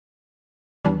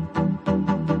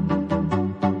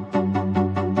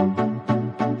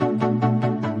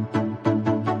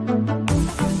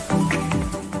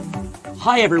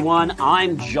Hi everyone,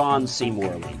 I'm John C.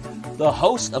 Morley, the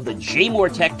host of the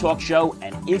JMOR Tech Talk Show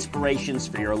and Inspirations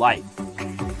for Your Life.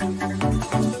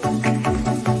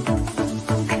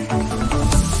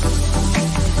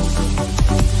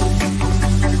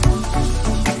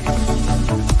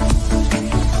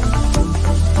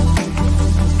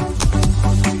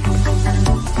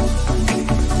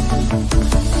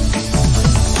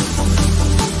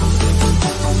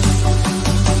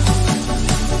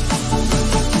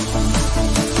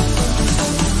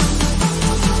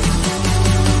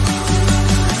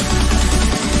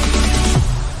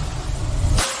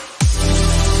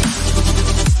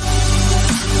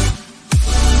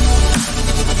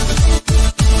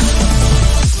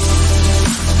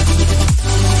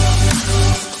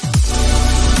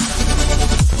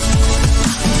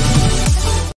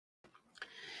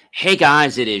 Hey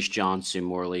guys, it is John C.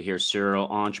 Morley here, serial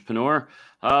entrepreneur.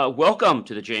 Welcome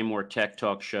to the JMOR Tech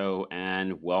Talk Show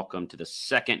and welcome to the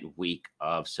second week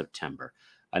of September.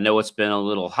 I know it's been a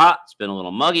little hot, it's been a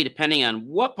little muggy, depending on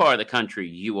what part of the country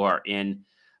you are in,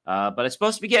 but it's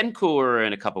supposed to be getting cooler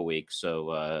in a couple weeks,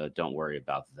 so don't worry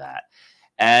about that.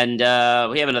 And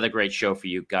we have another great show for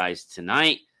you guys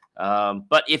tonight.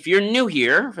 But if you're new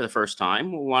here for the first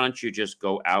time, why don't you just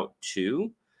go out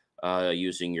to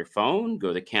using your phone, go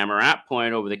to the camera app,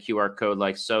 point over the QR code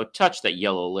like so, touch that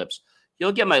yellow ellipse.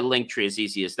 You'll get my link tree as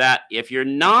easy as that. If you're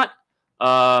not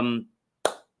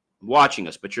watching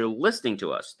us, but you're listening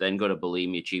to us, then go to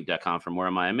believemeachieve.com for more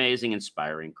of my amazing,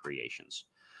 inspiring creations.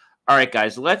 All right,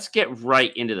 guys, let's get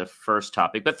right into the first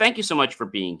topic. But thank you so much for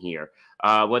being here.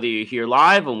 Whether you're here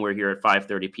live, and we're here at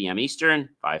 5:30 p.m. Eastern,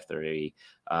 5:30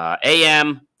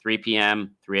 a.m., 3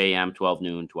 p.m., 3 a.m., 12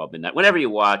 noon, 12 midnight. Whenever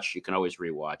you watch, you can always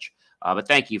rewatch. But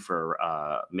thank you for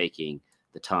making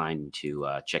the time to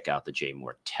check out the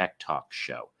JMOR Tech Talk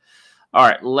Show. All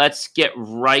right, let's get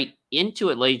right into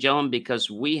it, ladies and gentlemen, because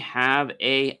we have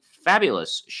a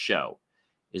fabulous show.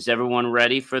 Is everyone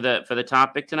ready for the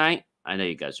topic tonight? I know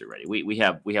you guys are ready. We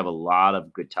have a lot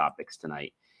of good topics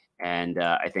tonight, and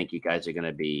I think you guys are going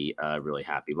to be really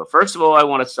happy. But first of all, I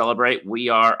want to celebrate. We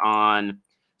are on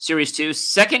Series 2,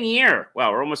 second year.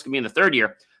 Wow, we're almost going to be in the third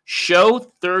year. Show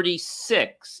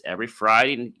 36. Every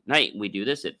Friday night, we do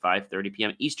this at 5:30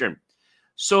 p.m. Eastern.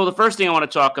 So the first thing I want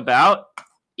to talk about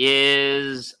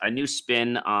is a new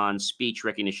spin on speech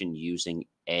recognition using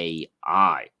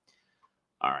AI.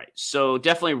 All right, so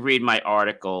definitely read my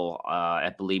article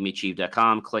at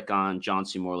believemeachieve.com. Click on John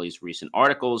C. Morley's recent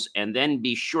articles, and then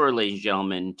be sure, ladies and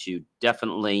gentlemen, to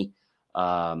definitely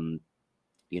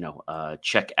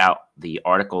check out the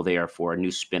article there for a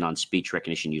new spin on speech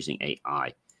recognition using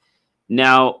AI.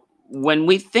 Now, when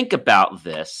we think about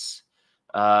this,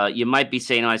 you might be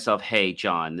saying to myself, hey,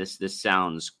 John, this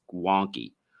sounds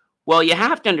wonky. Well, you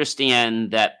have to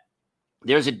understand that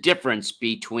there's a difference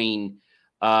between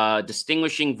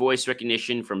distinguishing voice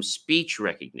recognition from speech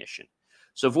recognition.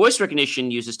 So voice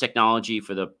recognition uses technology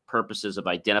for the purposes of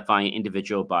identifying an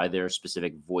individual by their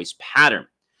specific voice pattern.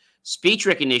 Speech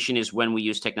recognition is when we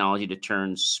use technology to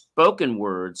turn spoken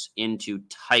words into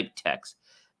typed text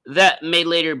that may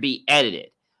later be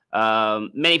edited.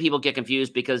 Many people get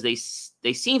confused because they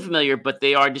seem familiar, but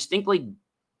they are distinctly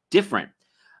different.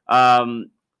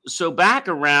 So back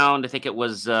around, I think it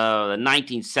was the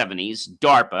 1970s,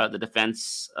 DARPA, the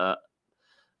Defense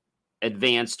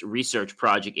Advanced Research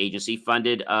Project Agency,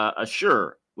 funded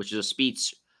ASSURE, which is a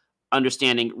speech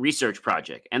understanding research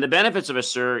project. And the benefits of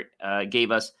ASSURE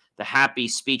gave us the Happy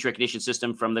Speech Recognition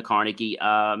System from the Carnegie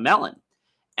Mellon.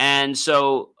 And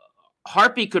so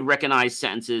Harpy could recognize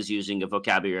sentences using a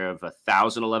vocabulary of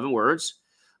 1,011 words,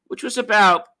 which was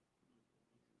about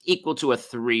equal to a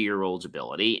 3-year-old's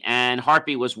ability. And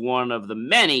Harpy was one of the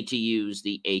many to use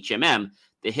the HMM,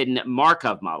 the Hidden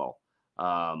Markov Model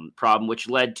problem, which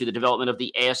led to the development of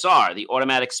the ASR, the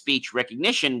Automatic Speech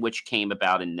Recognition, which came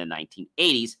about in the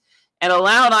 1980s and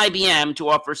allowed IBM to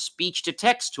offer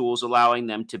speech-to-text tools, allowing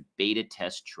them to beta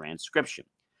test transcription.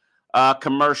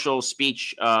 Commercial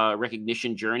speech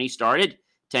recognition journey started,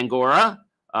 Tangora,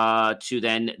 to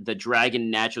then the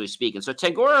Dragon Naturally Speak. And so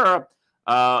Tangora,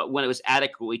 when it was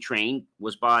adequately trained,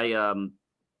 was by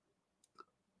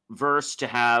verse to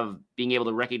have being able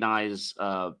to recognize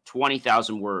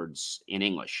 20,000 words in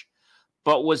English,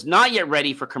 but was not yet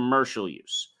ready for commercial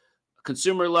use.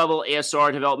 Consumer level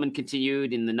ASR development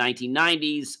continued in the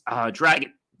 1990s.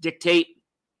 Dragon Dictate,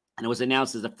 and it was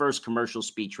announced as the first commercial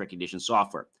speech recognition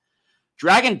software.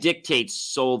 Dragon Dictate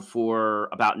sold for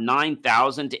about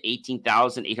 $9,000 to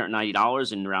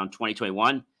 $18,890 in around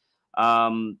 2021.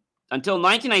 Until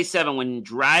 1997, when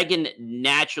Dragon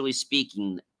Naturally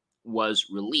Speaking was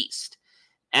released.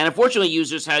 And unfortunately,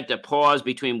 users had to pause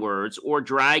between words or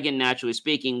Dragon Naturally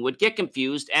Speaking would get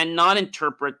confused and not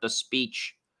interpret the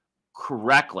speech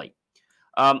correctly.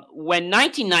 When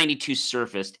 1992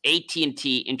 surfaced,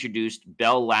 AT&T introduced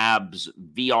Bell Labs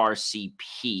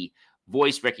VRCP,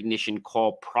 Voice Recognition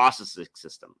Call Processing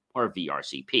System, or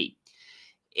VRCP.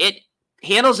 It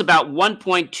handles about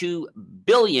 1.2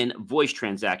 billion voice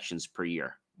transactions per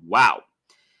year. Wow.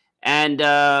 And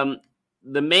the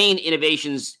main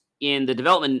innovations in the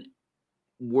development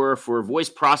were for voice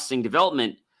processing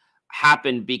development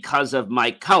happened because of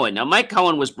Mike Cohen. Now, Mike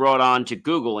Cohen was brought on to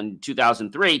Google in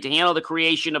 2003 to handle the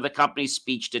creation of the company's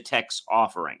speech-to-text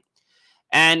offering.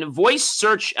 And voice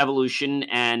search evolution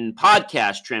and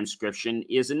podcast transcription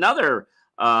is another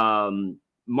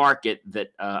market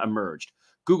that emerged.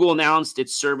 Google announced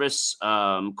its service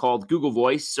called Google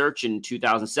Voice Search in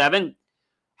 2007.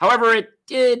 However, it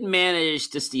did manage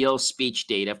to steal speech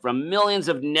data from millions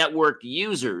of network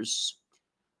users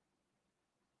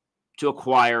to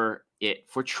acquire it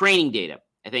for training data.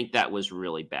 I think that was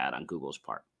really bad on Google's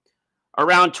part.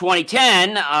 Around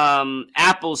 2010,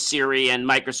 Apple's Siri and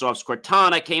Microsoft's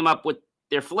Cortana came up with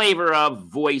their flavor of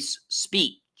voice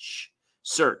speech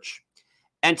search.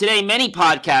 And today, many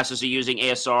podcasters are using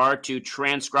ASR to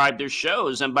transcribe their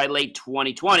shows. And by late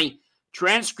 2020,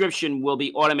 transcription will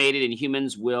be automated and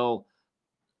humans will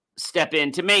step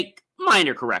in to make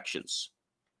minor corrections.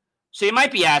 So you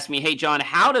might be asking me, hey, John,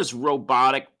 how does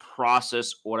robotic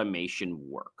process automation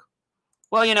work?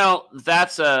 Well, you know,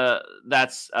 that's a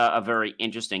very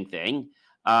interesting thing.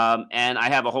 And I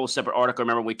have a whole separate article.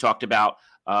 Remember, we talked about,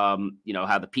 you know,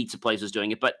 how the pizza place is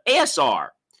doing it. But ASR,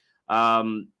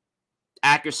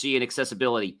 accuracy and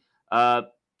accessibility.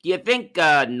 Do you think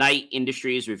Knight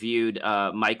Industries reviewed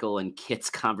Michael and Kit's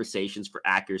conversations for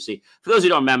accuracy? For those who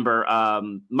don't remember,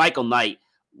 Michael Knight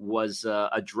was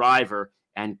a driver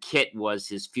and Kit was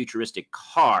his futuristic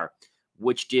car,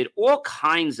 which did all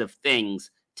kinds of things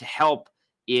to help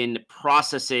in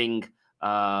processing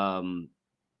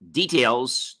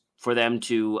details for them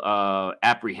to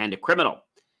apprehend a criminal.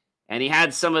 And he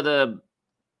had some of the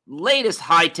latest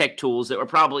high-tech tools that were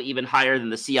probably even higher than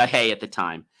the CIA at the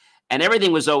time. And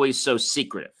everything was always so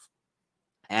secretive.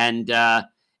 And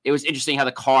it was interesting how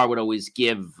the car would always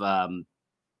give,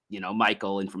 you know,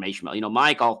 Michael information. You know,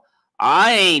 Michael,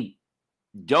 I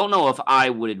don't know if I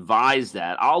would advise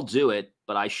that. I'll do it,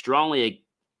 but I strongly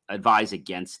advise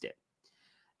against it.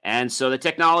 And so the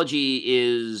technology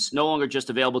is no longer just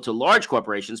available to large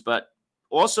corporations, but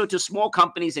also to small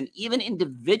companies and even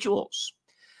individuals.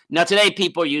 Now, today,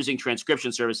 people are using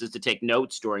transcription services to take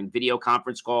notes during video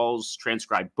conference calls,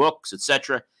 transcribe books,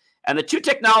 etc. And the two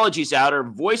technologies out are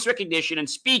voice recognition and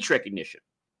speech recognition.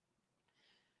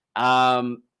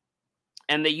 And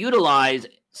they utilize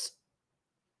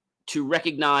to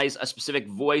recognize a specific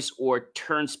voice or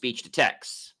turn speech to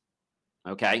text.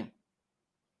 Okay?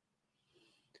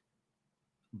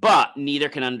 But neither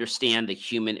can understand the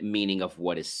human meaning of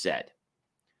what is said.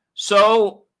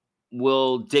 So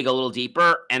we'll dig a little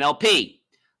deeper. NLP,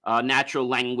 natural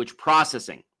language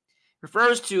processing,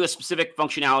 refers to a specific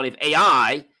functionality of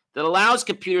AI that allows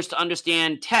computers to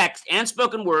understand text and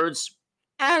spoken words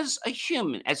as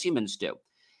humans do.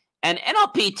 And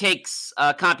NLP takes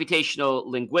computational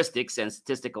linguistics and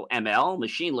statistical ML,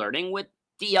 machine learning, with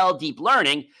DL, deep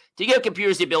learning, to give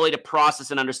computers the ability to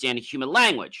process and understand human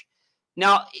language.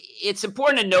 Now, it's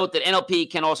important to note that NLP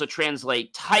can also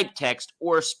translate typed text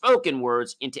or spoken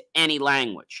words into any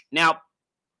language. Now,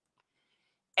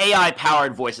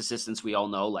 AI-powered voice assistants we all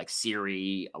know, like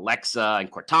Siri, Alexa, and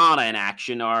Cortana in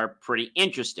action, are pretty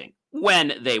interesting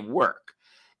when they work.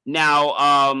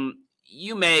 Now,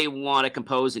 you may want to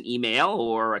compose an email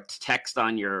or a text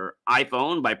on your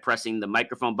iPhone by pressing the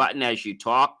microphone button as you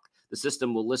talk. The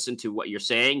system will listen to what you're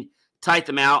saying, type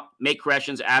them out, make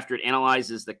corrections after it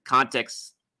analyzes the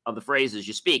context of the phrases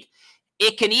you speak.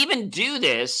 It can even do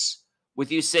this with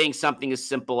you saying something as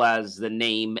simple as the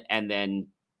name and then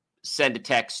send a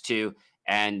text to,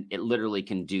 and it literally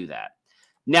can do that.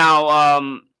 Now,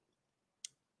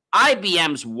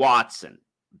 IBM's Watson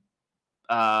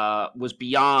was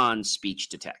beyond speech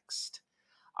to text.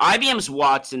 IBM's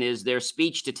Watson is their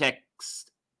speech to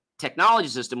text technology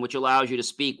system, which allows you to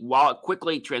speak while it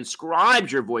quickly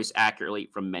transcribes your voice accurately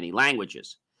from many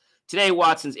languages. Today,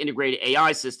 Watson's integrated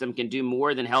AI system can do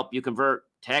more than help you convert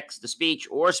text to speech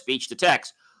or speech to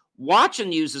text.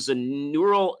 Watson uses a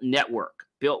neural network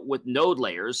built with node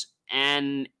layers,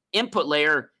 an input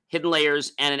layer, hidden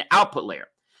layers, and an output layer.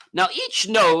 Now, each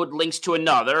node links to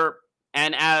another,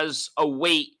 and as a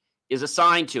weight is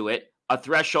assigned to it, a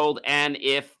threshold, and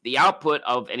if the output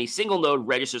of any single node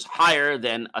registers higher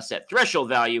than a set threshold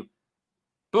value,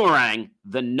 boomerang,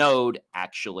 the node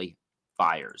actually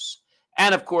fires.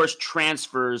 And of course,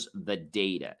 transfers the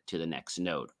data to the next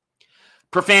node.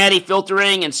 Profanity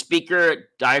filtering and speaker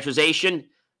diarization.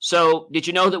 So, did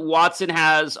you know that Watson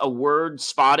has a word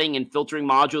spotting and filtering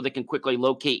module that can quickly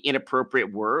locate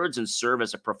inappropriate words and serve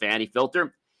as a profanity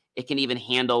filter? It can even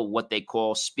handle what they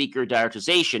call speaker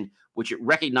diarization, which it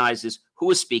recognizes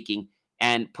who is speaking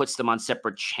and puts them on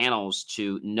separate channels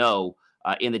to know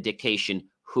in the dictation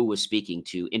who is speaking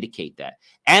to indicate that.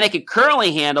 And it can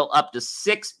currently handle up to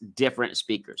 6 different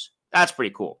speakers. That's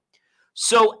pretty cool.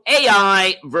 So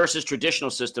AI versus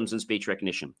traditional systems in speech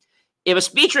recognition. If a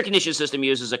speech recognition system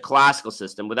uses a classical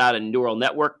system without a neural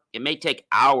network, it may take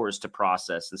hours to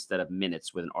process instead of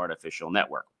minutes with an artificial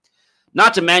network.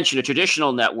 Not to mention, a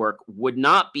traditional network would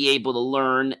not be able to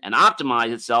learn and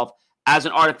optimize itself as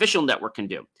an artificial network can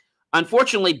do.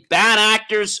 Unfortunately, bad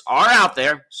actors are out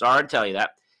there. Sorry to tell you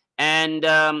that. And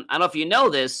I don't know if you know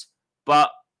this,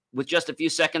 but with just a few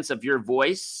seconds of your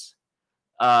voice,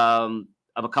 of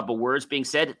a couple words being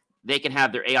said, they can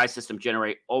have their AI system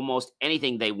generate almost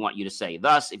anything they want you to say.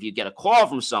 Thus, if you get a call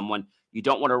from someone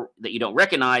that you don't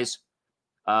recognize,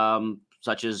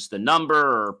 such as the number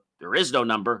or there is no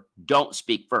number, don't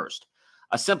speak first.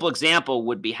 A simple example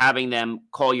would be having them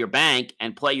call your bank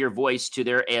and play your voice to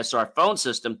their ASR phone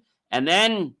system, and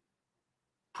then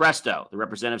presto, the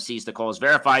representative sees the call is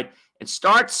verified and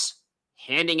starts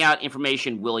handing out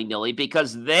information willy-nilly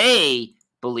because they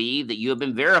believe that you have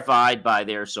been verified by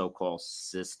their so-called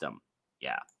system.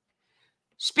 Yeah.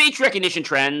 Speech recognition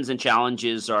trends and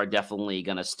challenges are definitely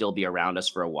going to still be around us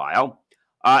for a while.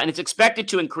 And it's expected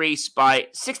to increase by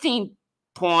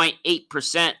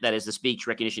 16.8%, that is the speech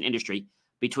recognition industry,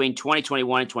 between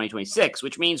 2021 and 2026,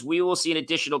 which means we will see an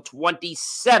additional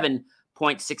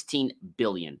 $27.16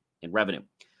 billion in revenue.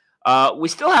 We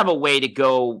still have a way to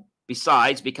go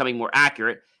besides becoming more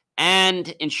accurate and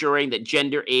ensuring that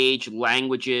gender, age,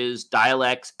 languages,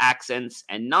 dialects, accents,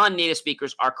 and non-native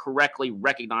speakers are correctly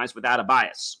recognized without a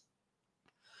bias.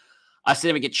 A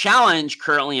significant challenge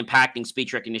currently impacting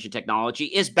speech recognition technology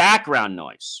is background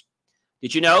noise.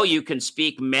 Did you know you can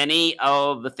speak many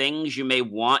of the things you may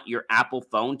want your Apple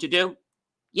phone to do?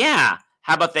 Yeah.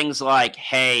 How about things like,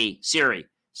 hey, Siri,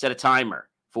 set a timer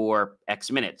for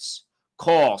X minutes.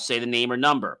 Call, say the name or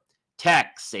number.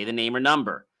 Text, say the name or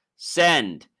number.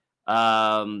 Send,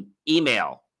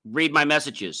 email, read my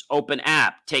messages, open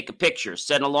app, take a picture,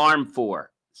 set an alarm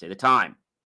for, say the time.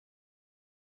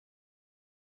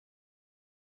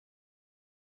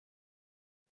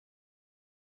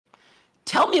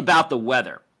 Tell me about the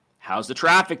weather. How's the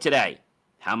traffic today?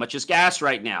 How much is gas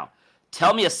right now?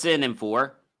 Tell me a synonym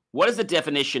for, what is the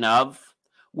definition of,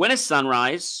 when is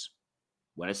sunrise?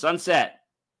 When is sunset?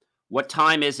 What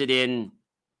time is it in,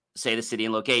 say, the city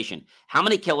and location? How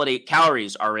many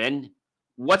calories are in?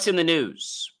 What's in the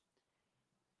news?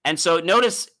 And so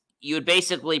notice you would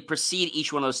basically precede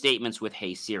each one of those statements with,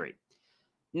 hey, Siri.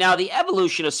 Now, the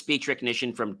evolution of speech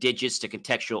recognition from digits to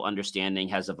contextual understanding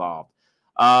has evolved.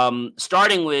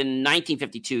 Starting in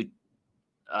 1952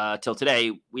 till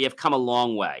today, we have come a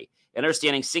long way in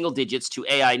understanding single digits to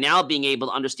AI now being able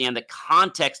to understand the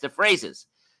context of phrases.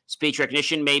 Speech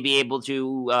recognition may be able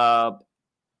to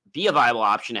be a viable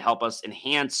option to help us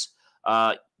enhance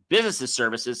businesses'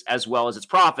 services as well as its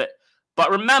profit.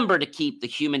 But remember to keep the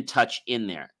human touch in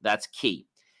there. That's key.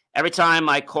 Every time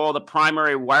I call the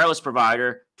primary wireless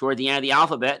provider toward the end of the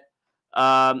alphabet,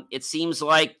 it seems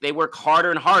like they work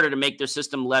harder and harder to make their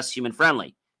system less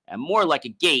human-friendly and more like a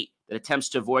gate that attempts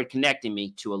to avoid connecting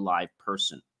me to a live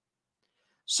person.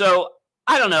 So,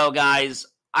 I don't know, guys.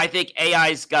 I think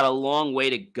AI's got a long way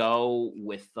to go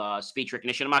with speech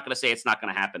recognition. I'm not going to say it's not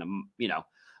going to happen,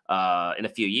 in a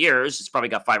few years. It's probably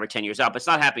got 5 or 10 years out, but it's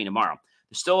not happening tomorrow.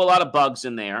 There's still a lot of bugs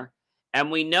in there.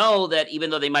 And we know that even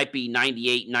though they might be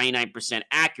 98, 99%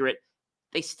 accurate,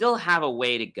 they still have a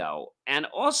way to go. And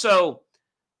also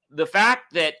the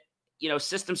fact that,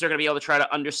 systems are going to be able to try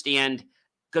to understand,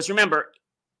 because remember,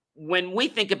 when we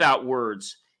think about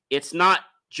words, it's not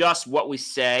just what we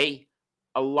say.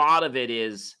 A lot of it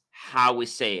is how we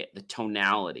say it, the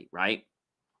tonality, right?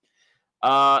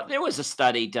 There was a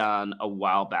study done a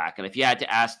while back, and if you had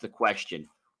to ask the question,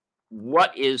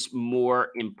 what is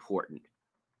more important,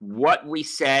 what we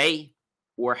say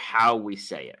or how we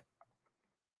say it?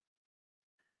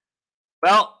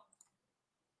 Well,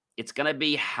 it's going to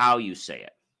be how you say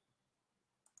it.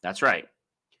 That's right.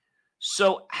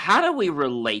 So how do we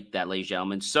relate that, ladies and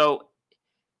gentlemen? So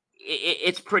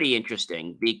it's pretty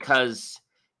interesting because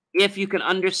if you can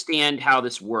understand how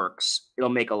this works, it'll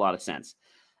make a lot of sense.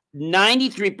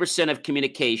 93% of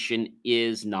communication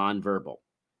is nonverbal.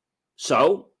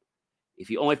 So If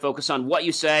you only focus on what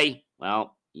you say,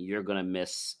 well, you're going to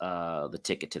miss the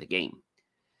ticket to the game.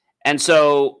 And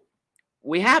so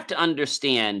we have to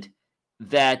understand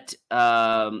that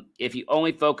if you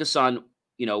only focus on,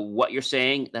 what you're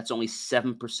saying, that's only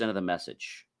 7% of the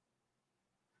message.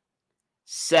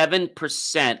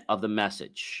 7% of the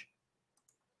message.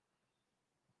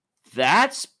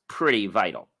 That's pretty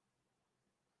vital.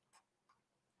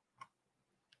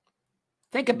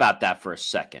 Think about that for a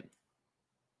second.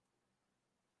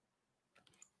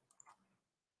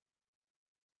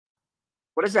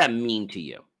 What does that mean to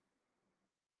you?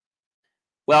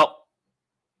 Well,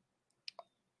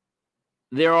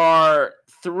 there are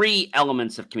 3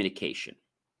 elements of communication.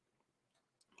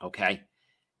 Okay?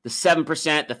 The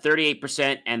 7%, the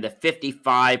 38%, and the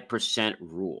 55%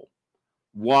 rule.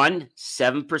 1,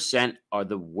 7% are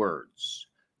the words.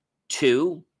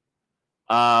 2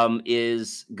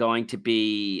 is going to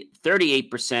be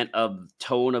 38% of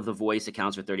tone of the voice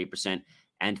accounts for 30%,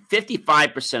 and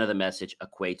 55% of the message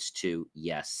equates to,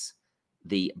 yes,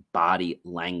 the body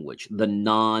language, the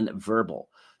non-verbal.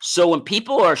 So when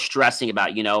people are stressing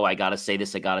about, I got to say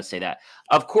this, I got to say that,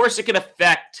 of course it can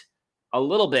affect a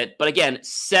little bit, but again,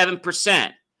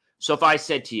 7%. So if I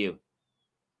said to you,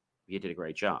 you did a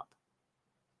great job.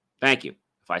 Thank you.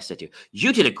 If I said to you,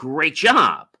 you did a great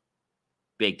job.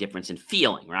 Big difference in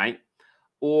feeling, right?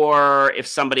 Or if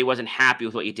somebody wasn't happy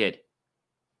with what you did,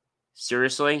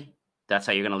 seriously, that's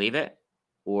how you're going to leave it?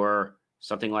 Or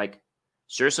something like,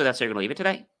 seriously, that's how you're going to leave it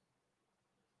today?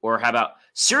 Or how about,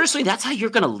 seriously, that's how you're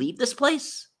going to leave this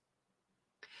place?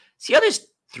 See how there's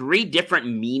 3 different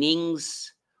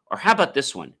meanings? Or how about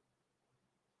this one?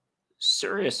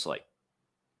 Seriously,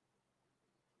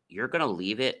 you're going to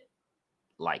leave it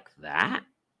like that?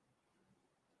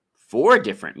 4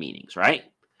 different meanings, right?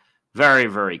 Very,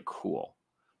 very cool.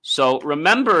 So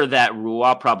remember that rule.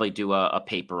 I'll probably do a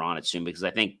paper on it soon because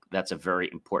I think that's a very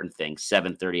important thing.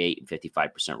 7, 38, and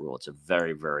 55% rule. It's a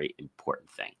very, very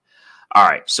important thing. All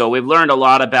right. So we've learned a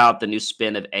lot about the new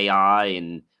spin of AI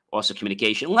and also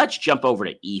communication. Let's jump over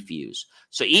to eFuse.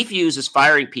 So eFuse is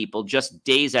firing people just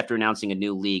days after announcing a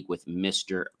new league with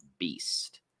Mr.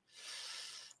 Beast.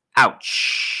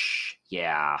 Ouch.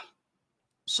 Yeah.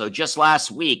 So just last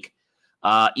week,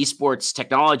 esports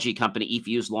technology company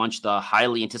eFuse launched the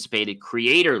highly anticipated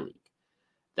Creator League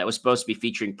that was supposed to be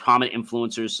featuring prominent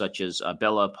influencers such as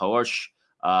Bella Poarch,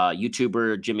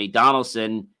 YouTuber Jimmy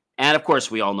Donaldson, and of course,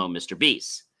 we all know Mr.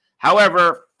 Beast.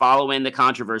 However, following the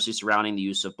controversy surrounding the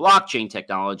use of blockchain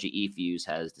technology, eFuse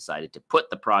has decided to put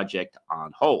the project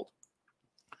on hold.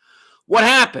 What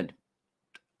happened?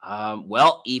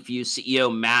 Well, eFuse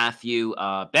CEO Matthew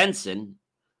Benson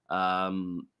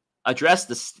addressed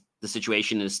the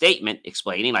situation in a statement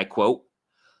explaining, I quote,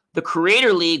 "The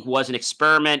Creator League was an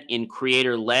experiment in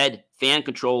creator-led,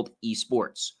 fan-controlled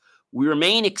esports. We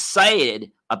remain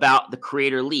excited about the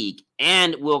Creator League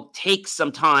and will take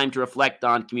some time to reflect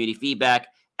on community feedback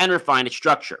and refine its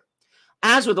structure.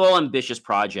 As with all ambitious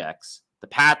projects, the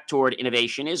path toward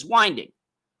innovation is winding.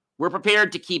 We're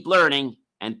prepared to keep learning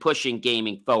and pushing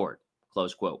gaming forward,"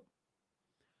 close quote.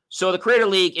 So the Creator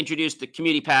League introduced the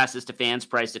community passes to fans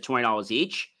priced at $20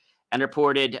 each and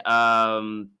reported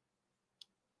and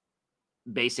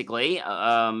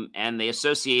they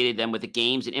associated them with the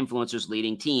games and influencers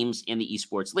leading teams in the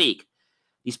esports league.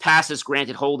 These passes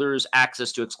granted holders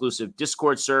access to exclusive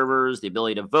Discord servers, the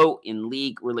ability to vote in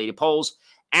league-related polls,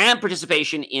 and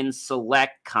participation in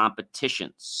select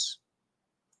competitions.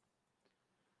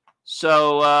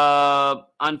 So,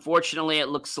 unfortunately, it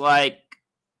looks like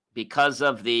because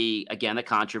of the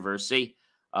controversy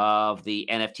of the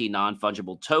NFT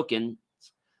non-fungible token,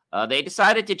 they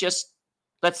decided to just,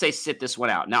 let's say, sit this one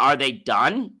out. Now, are they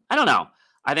done? I don't know.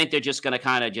 I think they're just going to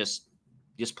kind of just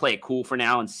play it cool for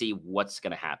now and see what's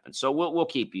going to happen. So we'll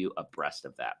keep you abreast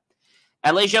of that.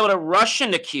 And ladies and gentlemen, a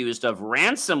Russian accused of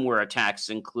ransomware attacks,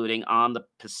 including on the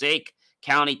Passaic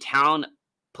County Town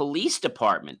Police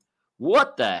Department.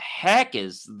 What the heck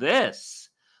is this?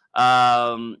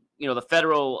 The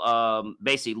federal,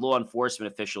 basically law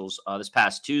enforcement officials this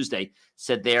past Tuesday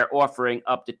said they're offering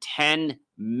up to $10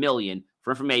 million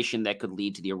for information that could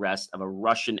lead to the arrest of a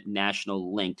Russian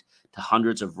national linked to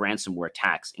hundreds of ransomware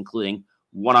attacks, including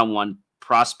one-on-one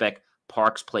Prospect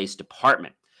Parks Place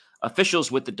Department.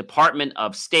 Officials with the Department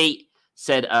of State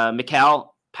said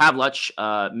Mikhail Pavlovich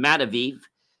Mataviv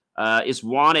is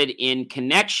wanted in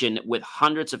connection with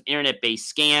hundreds of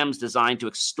internet-based scams designed to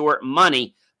extort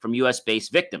money from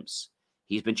U.S.-based victims.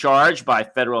 He's been charged by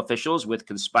federal officials with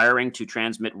conspiring to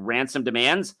transmit ransom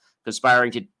demands,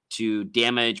 conspiring to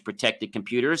damage protected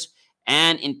computers,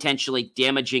 and intentionally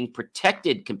damaging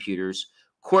protected computers.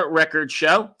 Court records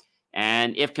show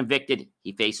And if convicted,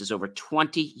 he faces over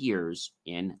 20 years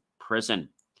in prison.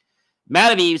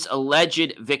 Madaviv's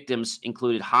alleged victims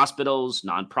included hospitals,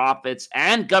 nonprofits,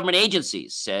 and government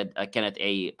agencies, said Kenneth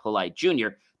A. Polite Jr.,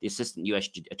 the Assistant U.S.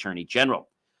 Attorney General.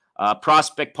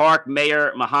 Prospect Park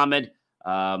Mayor Mohammed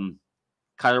Karara,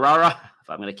 if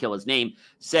I'm going to kill his name,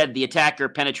 said the attacker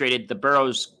penetrated the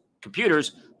borough's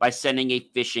computers by sending a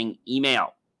phishing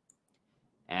email.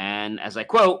 And as I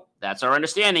quote, "That's our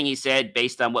understanding," he said,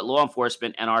 "based on what law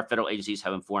enforcement and our federal agencies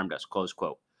have informed us," close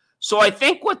quote. So I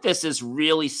think what this is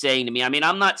really saying to me, I mean,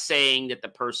 I'm not saying that the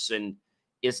person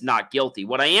is not guilty.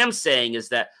 What I am saying is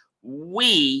that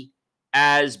we,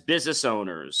 as business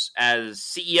owners, as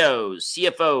CEOs,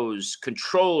 CFOs,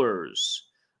 controllers,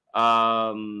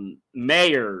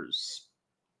 mayors,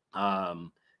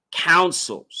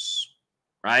 councils,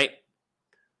 right?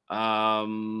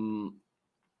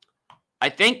 I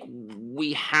think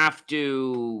we have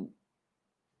to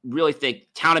really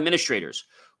think, town administrators,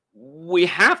 we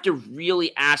have to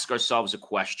really ask ourselves a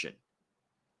question.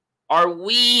 Are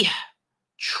we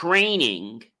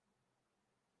training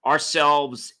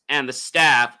ourselves and the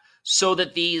staff so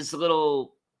that these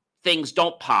little things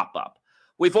don't pop up?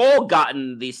 We've all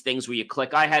gotten these things where you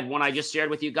click. I had one I just shared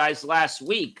with you guys last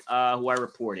week, who I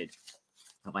reported.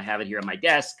 I have it here on my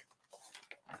desk.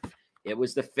 It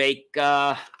was the fake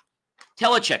telecheck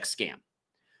scam.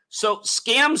 So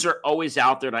scams are always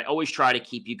out there, and I always try to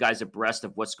keep you guys abreast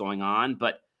of what's going on.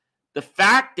 But the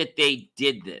fact that they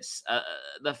did this,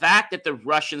 the fact that the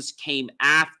Russians came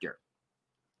after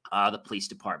the police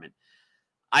department,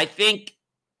 I think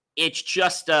it's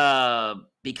just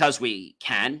because we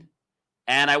can.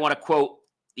 And I want to quote,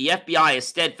 "The FBI is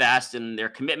steadfast in their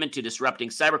commitment to disrupting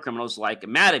cybercriminals like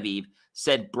Madaviv,"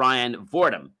 said Brian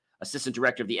Vordam, Assistant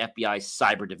Director of the FBI's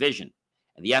Cyber Division.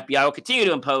 And the FBI will continue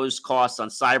to impose costs on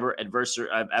cyber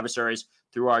adversaries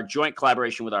through our joint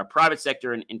collaboration with our private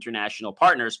sector and international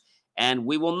partners, and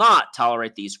we will not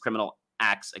tolerate these criminal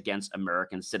acts against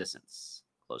American citizens,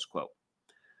 close quote.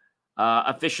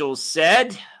 Officials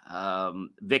said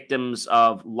victims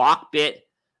of Lockbit,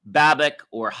 Babic,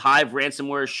 or Hive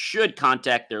ransomware should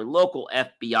contact their local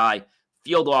FBI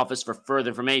field office for further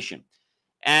information.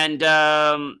 And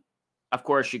of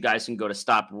course, you guys can go to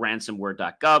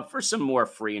stopransomware.gov for some more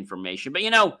free information. But, you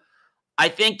know, I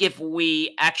think if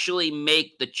we actually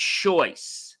make the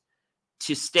choice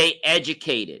to stay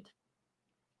educated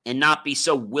and not be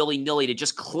so willy-nilly to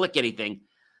just click anything,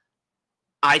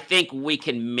 I think we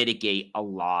can mitigate a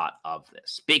lot of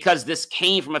this, because this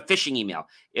came from a phishing email.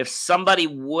 If somebody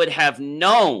would have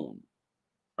known,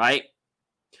 right?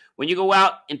 When you go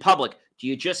out in public, do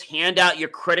you just hand out your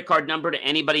credit card number to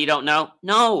anybody you don't know?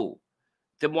 No.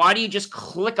 Then why do you just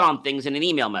click on things in an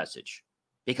email message?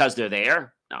 Because they're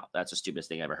there? No, that's the stupidest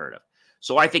thing I've ever heard of.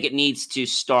 So I think it needs to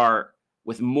start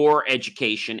with more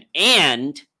education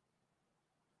and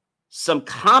some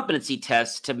competency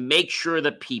tests to make sure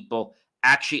that people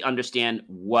actually understand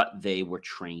what they were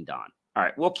trained on. All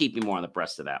right, we'll keep you more on the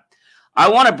breast of that. I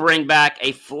want to bring back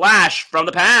a flash from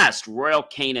the past. Royal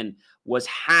Canin was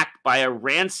hacked by a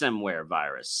ransomware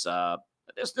virus.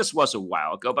 This was a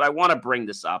while ago, but I want to bring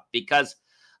this up because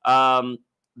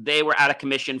they were out of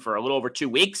commission for a little over 2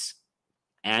 weeks.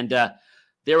 And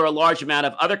there were a large amount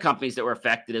of other companies that were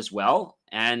affected as well.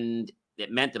 And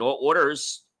it meant that all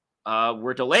orders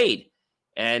were delayed.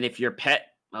 And if your pet,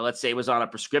 let's say, was on a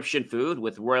prescription food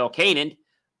with Royal Canin,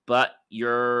 but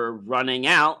you're running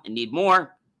out and need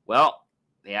more, well,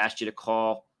 they asked you to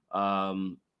call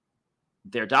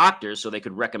their doctors so they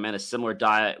could recommend a similar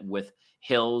diet with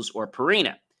Hills or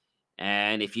Purina.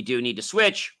 And if you do need to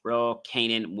switch, Royal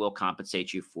Canin will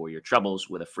compensate you for your troubles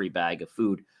with a free bag of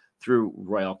food through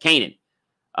Royal Canin.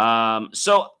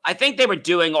 So I think they were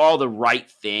doing all the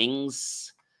right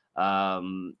things.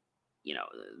 You know,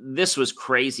 this was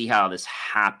crazy how this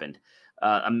happened.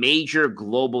 A major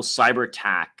global cyber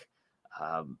attack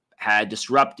had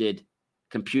disrupted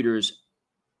computers.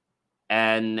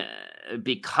 And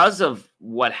because of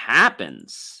what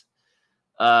happens,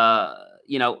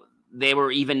 you know, they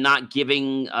were even not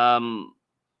giving,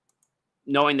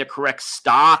 knowing the correct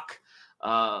stock.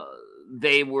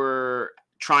 They were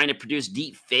trying to produce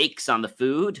deep fakes on the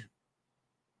food,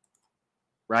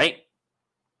 right?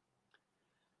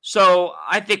 So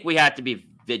I think we have to be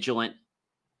vigilant,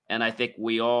 and I think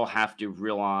we all have to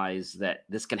realize that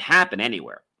this can happen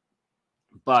anywhere,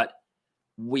 but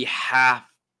we have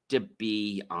to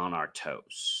be on our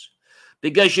toes,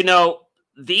 because, you know,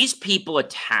 these people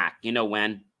attack, you know,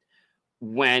 when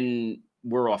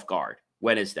we're off guard.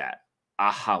 When is that?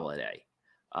 A holiday.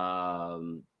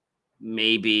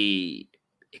 Maybe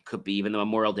it could be even the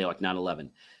Memorial Day, like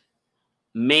 9/11.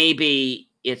 Maybe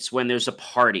it's when there's a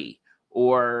party,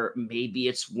 or maybe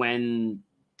it's when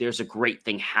there's a great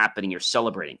thing happening, you're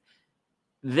celebrating.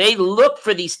 They look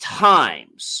for these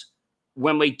times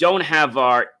when we don't have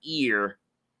our ear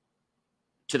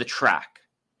to the track.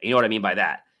 You know what I mean by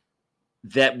that?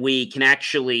 That we can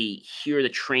actually hear the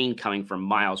train coming from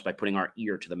miles by putting our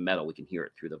ear to the metal. We can hear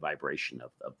it through the vibration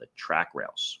of the track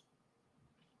rails.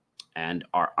 And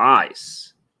our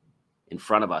eyes in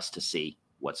front of us to see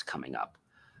what's coming up.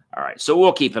 All right, so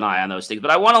we'll keep an eye on those things.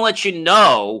 But I want to let you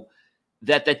know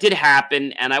that that did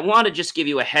happen, and I want to just give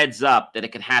you a heads up that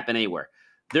it can happen anywhere.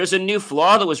 There's a new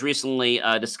flaw that was recently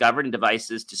discovered in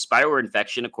devices to spyware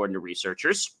infection, according to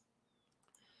researchers.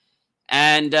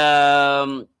 And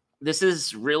this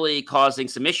is really causing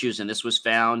some issues, and this was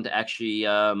found actually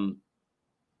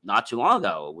not too long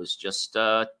ago. It was just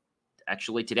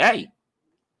actually today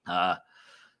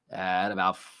at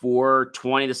about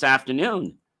 4:20 this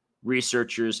afternoon.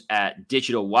 Researchers at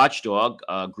Digital Watchdog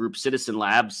Group Citizen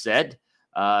Labs said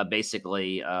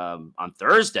basically on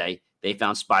Thursday, they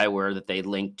found spyware that they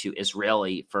linked to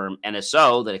Israeli firm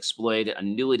NSO that exploited a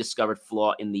newly discovered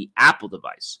flaw in the Apple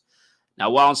device. Now,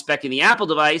 while inspecting the Apple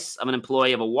device of an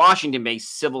employee of a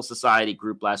Washington-based civil society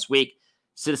group last week,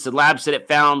 Citizen Labs said it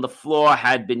found the flaw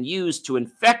had been used to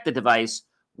infect the device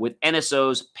with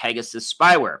NSO's Pegasus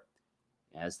spyware,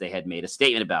 as they had made a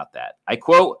statement about that. I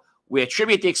quote, "We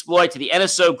attribute the exploit to the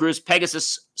NSO group's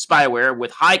Pegasus spyware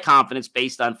with high confidence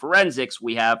based on forensics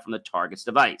we have from the target's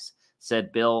device,"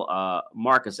 said Bill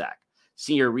Markazak,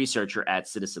 senior researcher at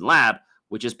Citizen Lab,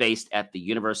 which is based at the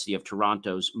University of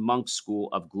Toronto's Munk School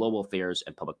of Global Affairs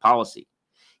and Public Policy.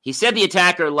 He said the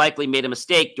attacker likely made a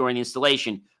mistake during the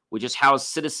installation, which is how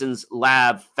Citizen's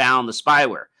Lab found the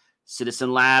spyware.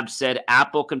 Citizen Lab said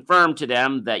Apple confirmed to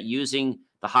them that using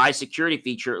the high security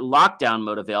feature lockdown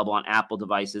mode available on Apple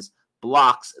devices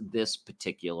blocks this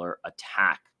particular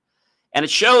attack. And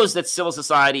it shows that civil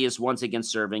society is once again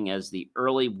serving as the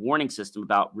early warning system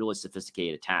about really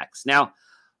sophisticated attacks. Now,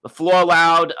 the flaw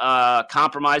allowed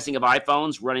compromising of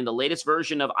iPhones running the latest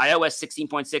version of iOS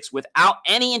 16.6 without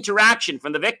any interaction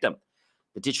from the victim.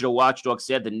 The Digital Watchdog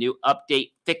said the new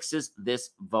update fixes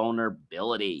this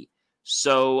vulnerability.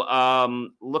 So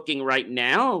looking right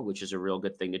now, which is a real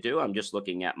good thing to do, I'm just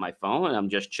looking at my phone and I'm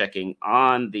just checking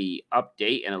on the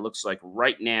update. And it looks like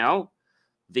right now,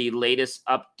 the latest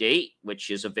update, which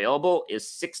is available, is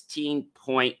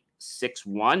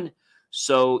 16.61.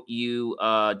 So you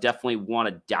definitely want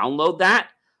to download that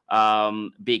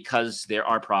because there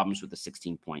are problems with the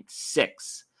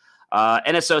 16.6.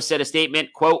 NSO said a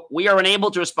statement, quote, "We are unable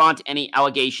to respond to any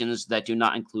allegations that do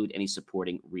not include any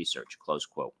supporting research," close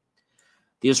quote.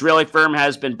 The Israeli firm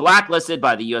has been blacklisted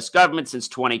by the U.S. government since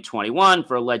 2021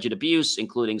 for alleged abuse,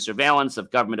 including surveillance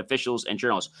of government officials and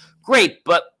journalists. Great,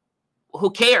 but who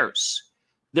cares?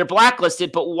 They're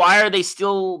blacklisted, but why are they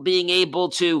still being able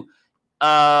to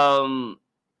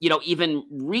even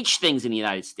reach things in the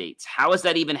United States? How is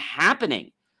that even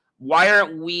happening? Why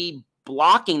aren't we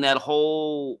blocking that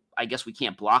whole, I guess we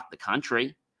can't block the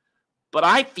country, but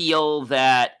I feel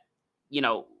that,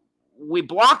 we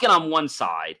block it on one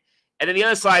side, and then the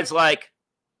other side's like,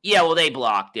 yeah, well, they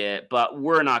blocked it, but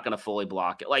we're not going to fully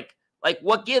block it. Like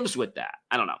what gives with that?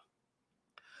 I don't know.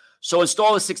 So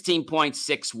install the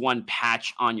 16.61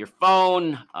 patch on your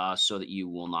phone so that you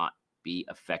will not be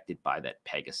affected by that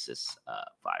Pegasus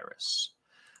virus.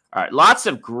 All right, lots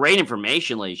of great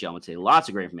information, ladies and gentlemen, today. Lots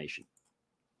of great information.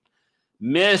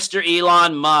 Mr.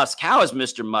 Elon Musk. How is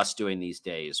Mr. Musk doing these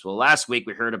days? Well, last week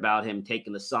we heard about him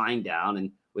taking the sign down,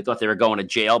 and we thought they were going to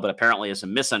jail, but apparently it's a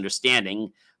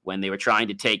misunderstanding. When they were trying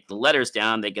to take the letters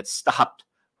down, they get stopped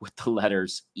with the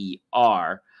letters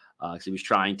ER because he was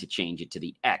trying to change it to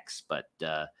the X, but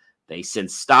they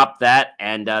since stopped that,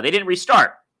 and they didn't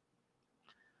restart.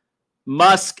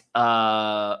 Musk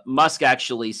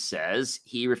actually says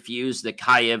he refused the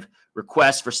Kyiv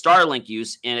request for Starlink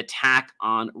use in attack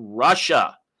on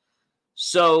Russia.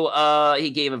 So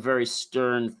he gave a very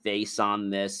stern face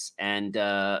on this, and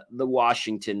the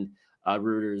Washington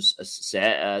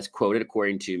Reuters quoted,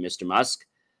 according to Mr. Musk,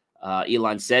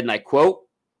 Elon said, and I quote,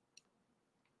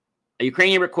 "A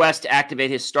Ukrainian request to activate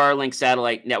his Starlink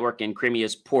satellite network in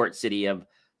Crimea's port city of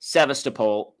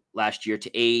Sevastopol last year to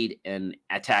aid an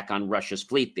attack on Russia's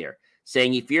fleet there,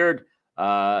 saying he feared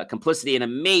complicity in a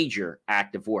major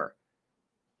act of war."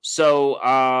 So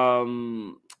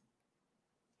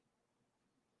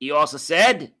he also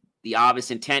said the obvious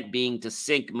intent being to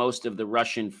sink most of the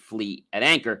Russian fleet at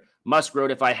anchor. Musk wrote,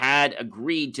 "If I had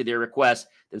agreed to their request,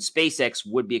 then SpaceX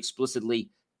would be explicitly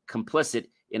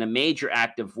complicit in a major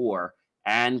act of war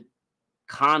and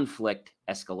conflict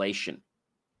escalation."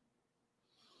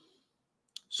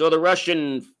 So the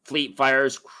Russian fleet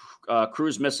fires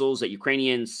cruise missiles at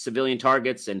Ukrainian civilian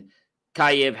targets, and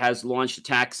Kyiv has launched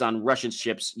attacks on Russian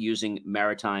ships using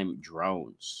maritime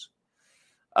drones.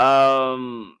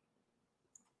 A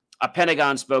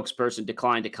Pentagon spokesperson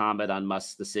declined to comment on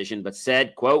Musk's decision, but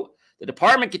said, quote, "The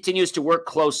department continues to work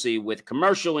closely with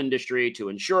commercial industry to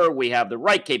ensure we have the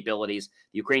right capabilities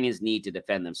the Ukrainians need to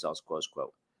defend themselves," close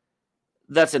quote.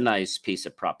 That's a nice piece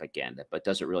of propaganda, but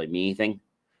doesn't really mean anything.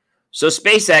 So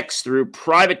SpaceX, through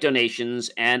private donations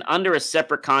and under a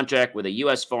separate contract with a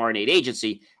U.S. foreign aid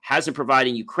agency, has been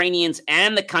providing Ukrainians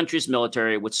and the country's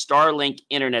military with Starlink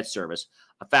internet service,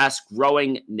 a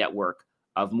fast-growing network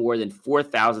of more than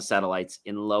 4,000 satellites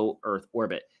in low Earth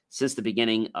orbit since the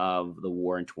beginning of the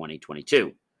war in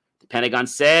 2022. The Pentagon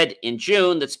said in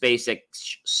June that SpaceX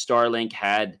Starlink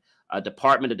had a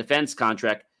Department of Defense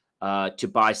contract to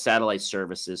buy satellite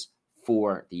services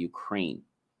for the Ukraine.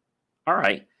 All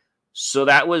right. So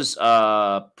that was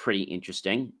pretty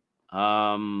interesting.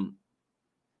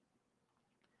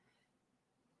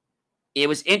 It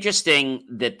was interesting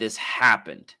that this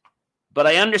happened, but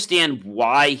I understand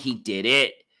why he did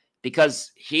it,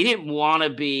 because he didn't want to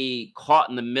be caught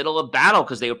in the middle of battle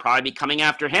because they would probably be coming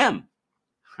after him.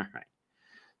 All right.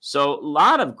 So a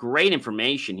lot of great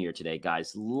information here today,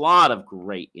 guys. A lot of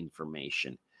great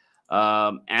information.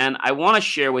 And I want to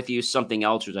share with you something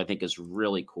else which I think is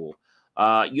really cool.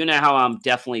 You know how I'm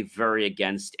definitely very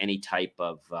against any type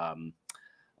of,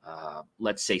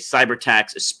 let's say, cyber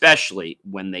attacks, especially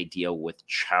when they deal with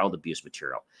child abuse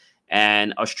material.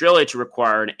 And Australia to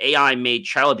require an AI-made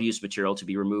child abuse material to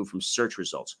be removed from search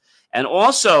results. And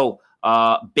also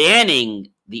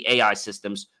banning the AI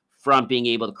systems from being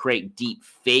able to create deep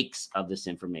fakes of this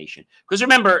information. Because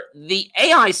remember, the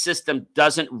AI system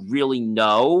doesn't really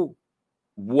know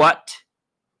what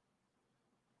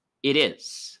it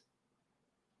is.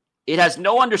 It has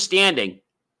no understanding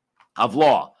of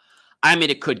law. I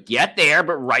mean, it could get there,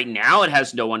 but right now it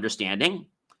has no understanding.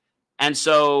 And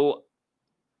so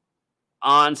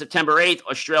on September 8th,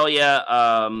 Australia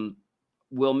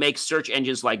will make search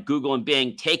engines like Google and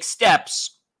Bing take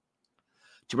steps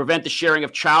to prevent the sharing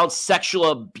of child sexual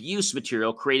abuse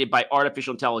material created by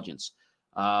artificial intelligence.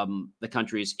 The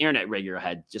country's internet regulator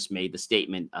had just made the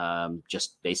statement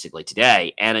just basically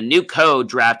today. And a new code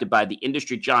drafted by the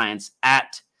industry giants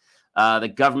at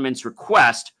the government's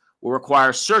request will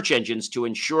require search engines to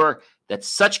ensure that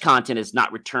such content is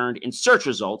not returned in search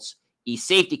results,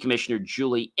 E-Safety Commissioner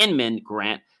Julie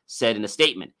Inman-Grant said in a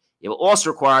statement. It will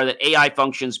also require that AI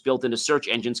functions built into search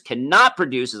engines cannot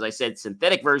produce, as I said,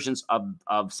 synthetic versions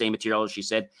of same material, as she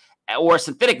said, or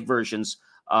synthetic versions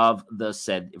of the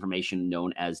said information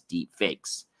known as deep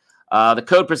fakes. The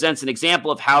code presents an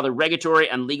example of how the regulatory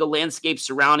and legal landscape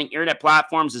surrounding internet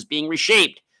platforms is being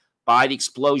reshaped by the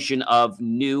explosion of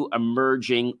new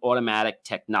emerging automatic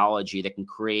technology that can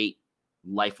create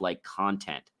lifelike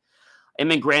content.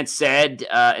 Inman Grant said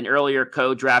an earlier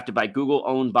code drafted by Google,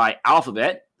 owned by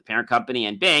Alphabet, the parent company,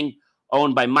 and Bing,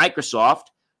 owned by Microsoft,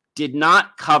 did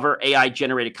not cover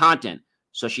AI-generated content.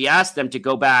 So she asked them to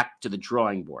go back to the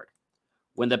drawing board.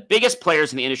 When the biggest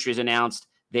players in the industry announced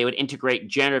they would integrate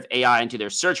generative AI into their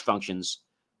search functions,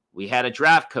 we had a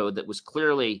draft code that was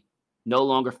clearly no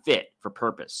longer fit for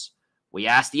purpose. We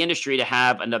asked the industry to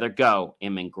have another go,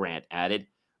 Inman Grant added.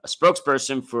 A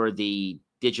spokesperson for the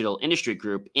Digital Industry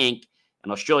Group, Inc., an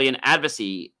Australian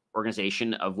advocacy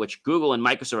organization of which Google and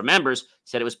Microsoft are members,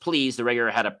 said it was pleased the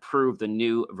regulator had approved the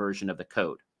new version of the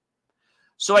code.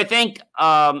 So I think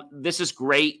this is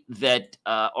great that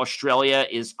Australia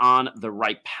is on the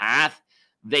right path.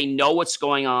 They know what's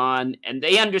going on, and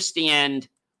they understand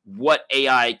what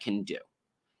AI can do.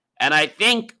 And I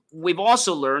think we've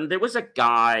also learned there was a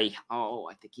guy,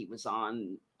 I think he was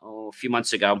on a few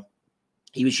months ago.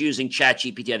 He was using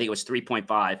ChatGPT. I think it was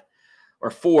 3.5 or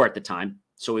 4 at the time.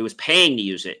 So he was paying to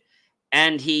use it.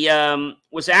 And he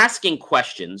was asking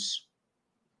questions.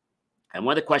 And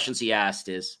one of the questions he asked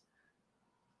is,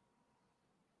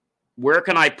 where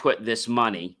can I put this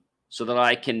money so that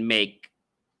I can make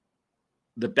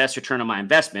the best return on my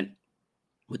investment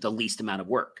with the least amount of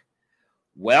work?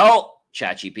 Well,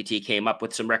 ChatGPT came up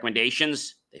with some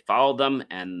recommendations. They followed them,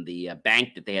 and the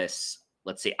bank that they had,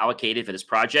 let's say, allocated for this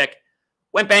project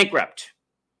went bankrupt.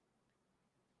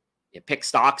 It picked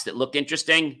stocks that looked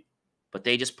interesting, but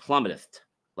they just plummeted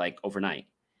like overnight.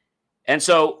 And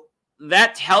so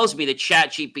that tells me that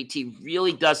ChatGPT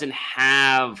really doesn't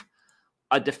have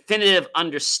a definitive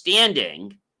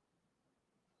understanding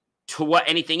to what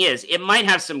anything is. It might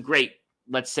have some great,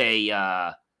 let's say,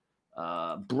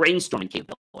 brainstorming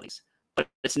capabilities, but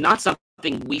it's not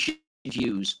something we should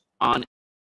use on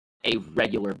a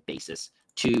regular basis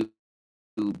to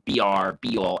be our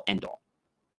be-all, end-all.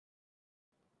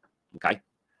 Okay?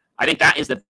 I think that is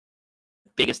the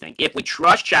biggest thing. If we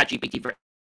trust ChatGPT for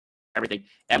everything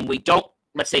and we don't,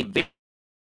 let's say,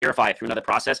 verify it through another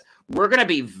process, we're going to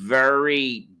be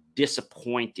very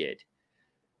disappointed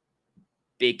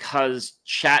because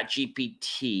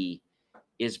ChatGPT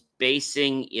is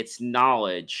basing its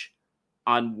knowledge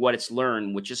on what it's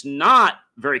learned, which is not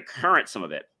very current, some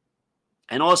of it.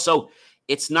 And also,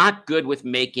 it's not good with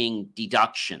making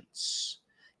deductions.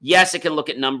 Yes, it can look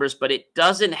at numbers, but it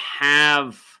doesn't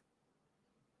have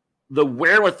the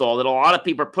wherewithal that a lot of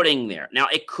people are putting there. Now,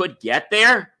 it could get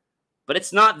there, but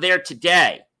it's not there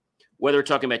today. Whether we're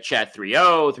talking about Chat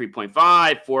 3.0, 3.5,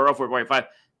 4.0, 4.5,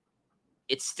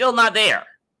 it's still not there,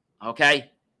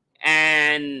 okay?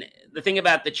 And the thing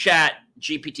about the Chat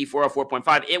GPT 4.0,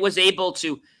 4.5, it was able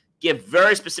to give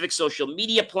very specific social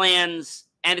media plans,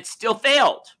 and it still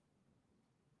failed.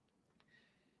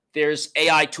 There's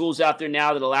AI tools out there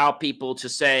now that allow people to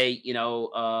say,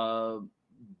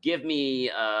 give me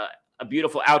a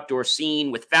beautiful outdoor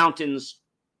scene with fountains,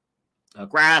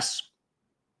 grass,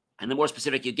 and the more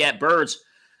specific you get, birds,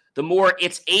 the more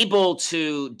it's able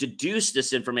to deduce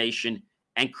this information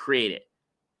and create it.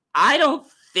 I don't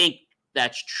think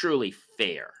that's truly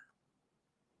fair.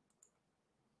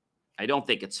 I don't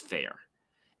think it's fair.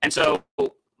 And so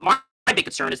my big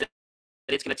concern is that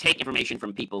it's going to take information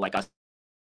from people like us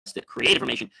that create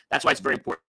information. That's why it's very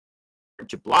important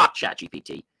to block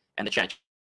ChatGPT and the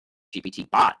ChatGPT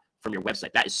bot from your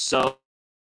website. That is so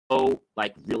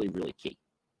really, really key.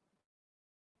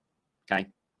 Okay?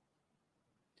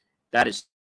 That is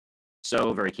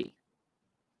so very key.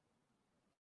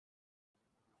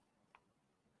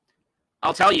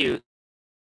 I'll tell you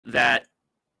that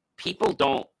people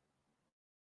don't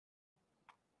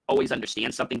always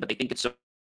understand something, but they think it's so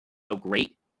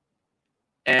great.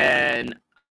 And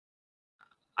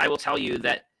I will tell you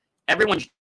that everyone's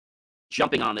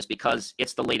jumping on this because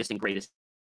it's the latest and greatest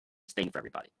thing for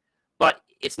everybody. But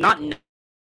it's not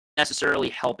necessarily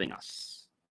helping us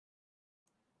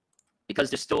because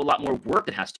there's still a lot more work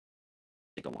that has to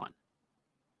go on.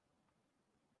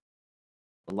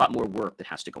 A lot more work that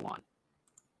has to go on.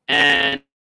 And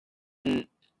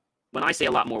when I say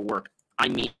a lot more work, I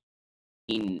mean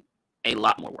a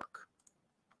lot more work.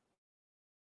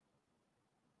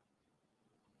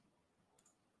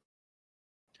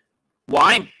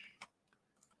 Why?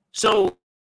 So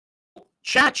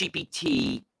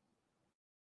ChatGPT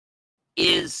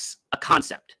is a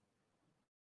concept,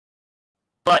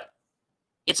 but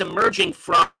it's emerging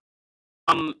from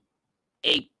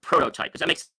a prototype. Does that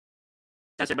make sense,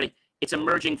 everybody? It's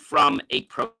emerging from a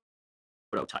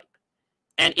prototype.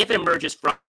 And if it emerges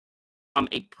from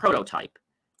a prototype,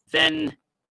 then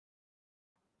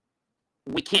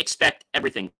we can't expect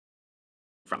everything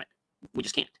from it. We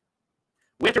just can't.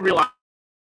 We have to realize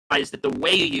that the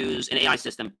way you use an AI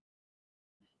system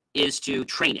is to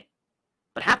train it.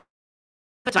 But half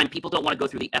the time, people don't want to go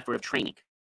through the effort of training.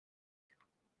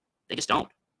 They just don't.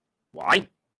 Why?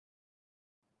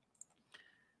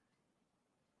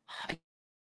 I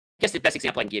guess the best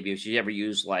example I can give you is, you ever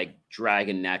use like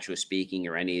Dragon Natural Speaking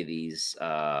or any of these,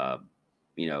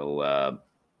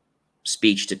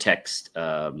 speech to text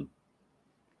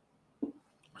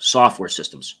software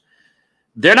systems.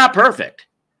 They're not perfect.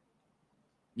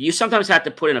 You sometimes have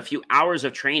to put in a few hours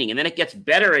of training, and then it gets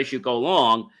better as you go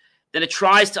along. Then it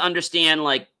tries to understand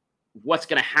like what's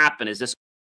going to happen. Is this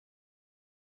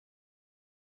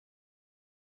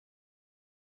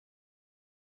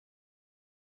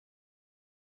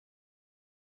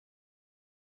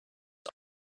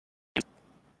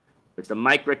it's the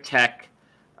Microtech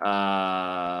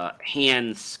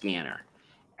hand scanner.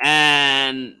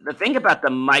 And the thing about the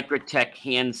Microtech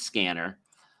hand scanner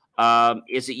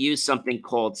is it used something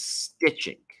called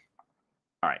stitching.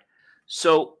 All right.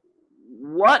 So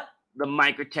what the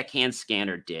Microtech hand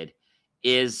scanner did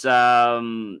is it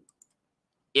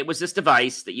was this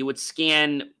device that you would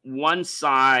scan one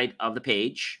side of the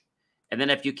page, and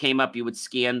then if you came up, you would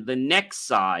scan the next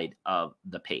side of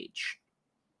the page.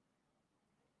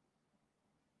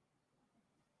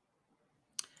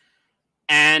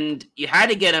 And you had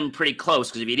to get them pretty close,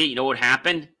 because if you didn't, you know what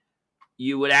happened?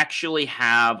 You would actually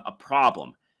have a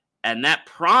problem. And that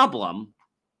problem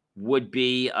would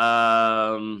be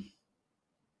a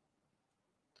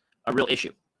real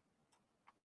issue.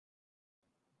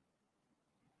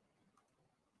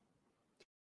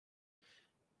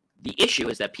 The issue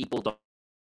is that people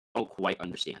don't quite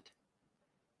understand.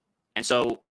 And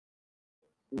so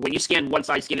when you scan one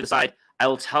side, scan the other side, I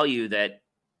will tell you that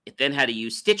it then had to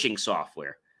use stitching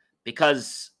software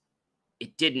because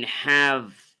it didn't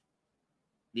have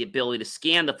the ability to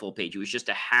scan the full page. It was just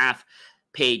a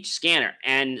half-page scanner.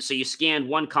 And so you scanned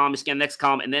one column, you scanned the next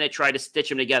column, and then it tried to stitch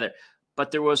them together.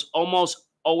 But there was almost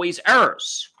always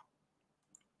errors.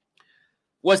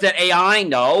 Was that AI?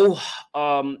 No.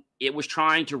 It was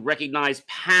trying to recognize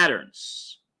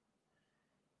patterns.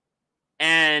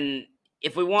 And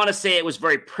if we want to say it was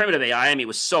very primitive AI, I mean, it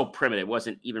was so primitive, it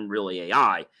wasn't even really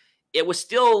AI. It was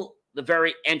still the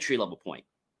very entry-level point.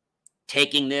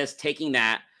 Taking this, taking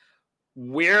that.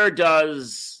 Where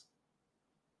does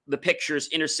the pictures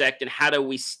intersect, and how do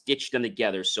we stitch them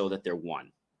together so that they're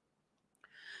one?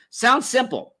 Sounds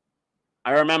simple.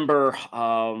 I remember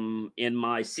in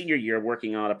my senior year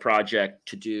working on a project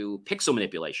to do pixel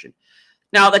manipulation.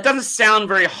 Now, that doesn't sound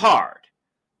very hard,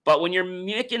 but when you're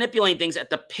manipulating things at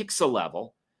the pixel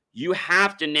level, you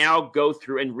have to now go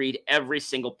through and read every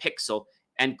single pixel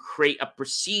and create a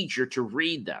procedure to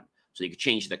read them. So you can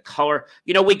change the color.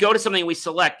 You know, we go to something we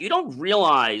select. You don't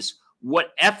realize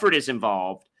what effort is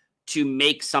involved to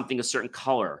make something a certain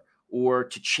color or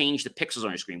to change the pixels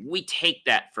on your screen. We take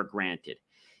that for granted.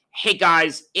 Hey,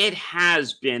 guys, it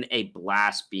has been a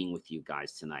blast being with you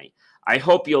guys tonight. I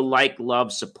hope you'll like,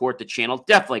 love, support the channel.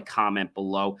 Definitely comment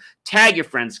below. Tag your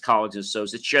friends, colleagues, and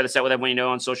associates. Share this out with everyone you know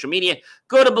on social media.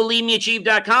 Go to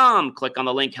believemeachieve.com. Click on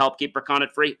the link, help keep our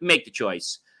content free. Make the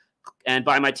choice. And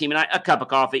buy my team and I a cup of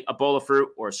coffee, a bowl of fruit,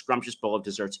 or a scrumptious bowl of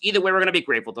desserts. Either way, we're going to be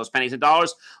grateful. Those pennies and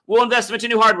dollars, we'll invest them into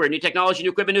new hardware, new technology,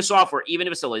 new equipment, new software, even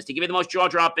new facilities to give you the most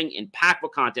jaw-dropping,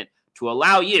 impactful content to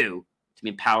allow you to be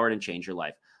empowered and change your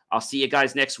life. I'll see you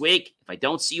guys next week. If I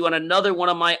don't see you on another one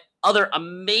of my other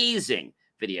amazing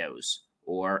videos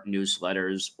or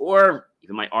newsletters or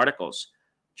even my articles,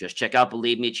 just check out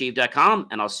believemeachieve.com,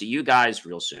 and I'll see you guys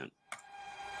real soon.